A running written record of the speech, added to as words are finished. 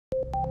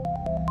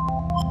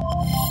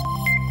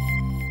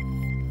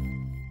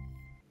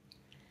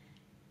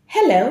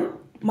Hello,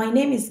 my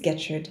name is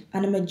Gertrude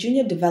and I'm a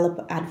junior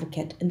developer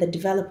advocate in the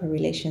developer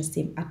relations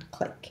team at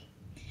Qlik.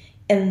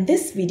 In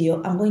this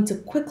video, I'm going to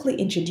quickly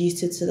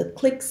introduce you to the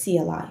Qlik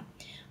CLI,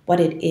 what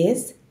it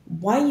is,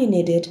 why you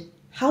need it,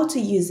 how to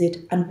use it,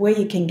 and where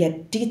you can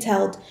get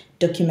detailed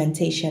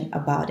documentation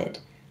about it.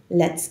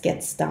 Let's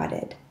get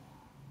started.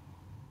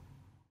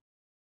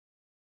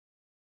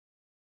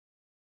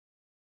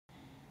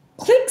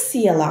 Qlik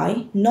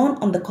CLI, known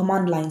on the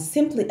command line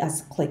simply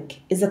as Qlik,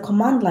 is a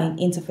command line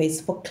interface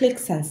for Qlik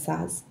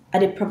sensors,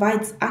 and it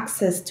provides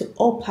access to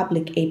all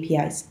public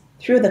APIs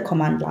through the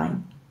command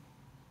line.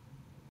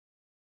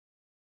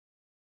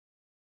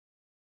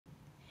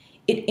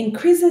 It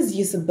increases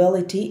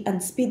usability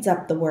and speeds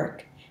up the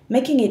work,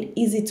 making it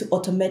easy to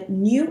automate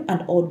new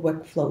and old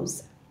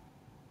workflows.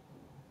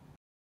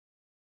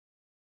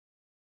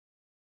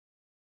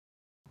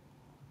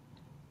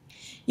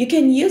 You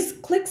can use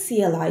Qlik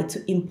CLI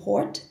to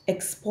import,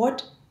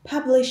 export,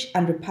 publish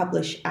and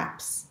republish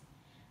apps,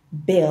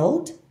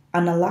 build,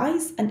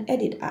 analyze and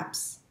edit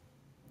apps.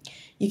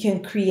 You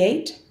can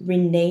create,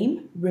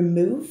 rename,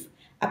 remove,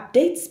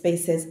 update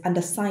spaces and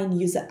assign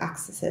user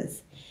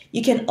accesses.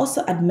 You can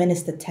also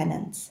administer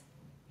tenants.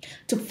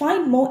 To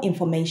find more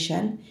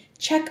information,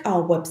 check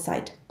our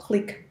website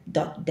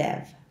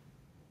qlik.dev.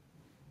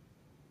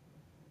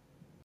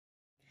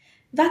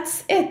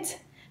 That's it.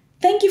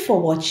 Thank you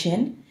for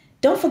watching.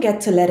 Don't forget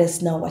to let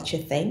us know what you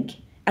think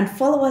and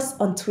follow us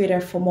on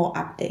Twitter for more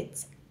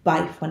updates.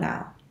 Bye for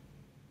now.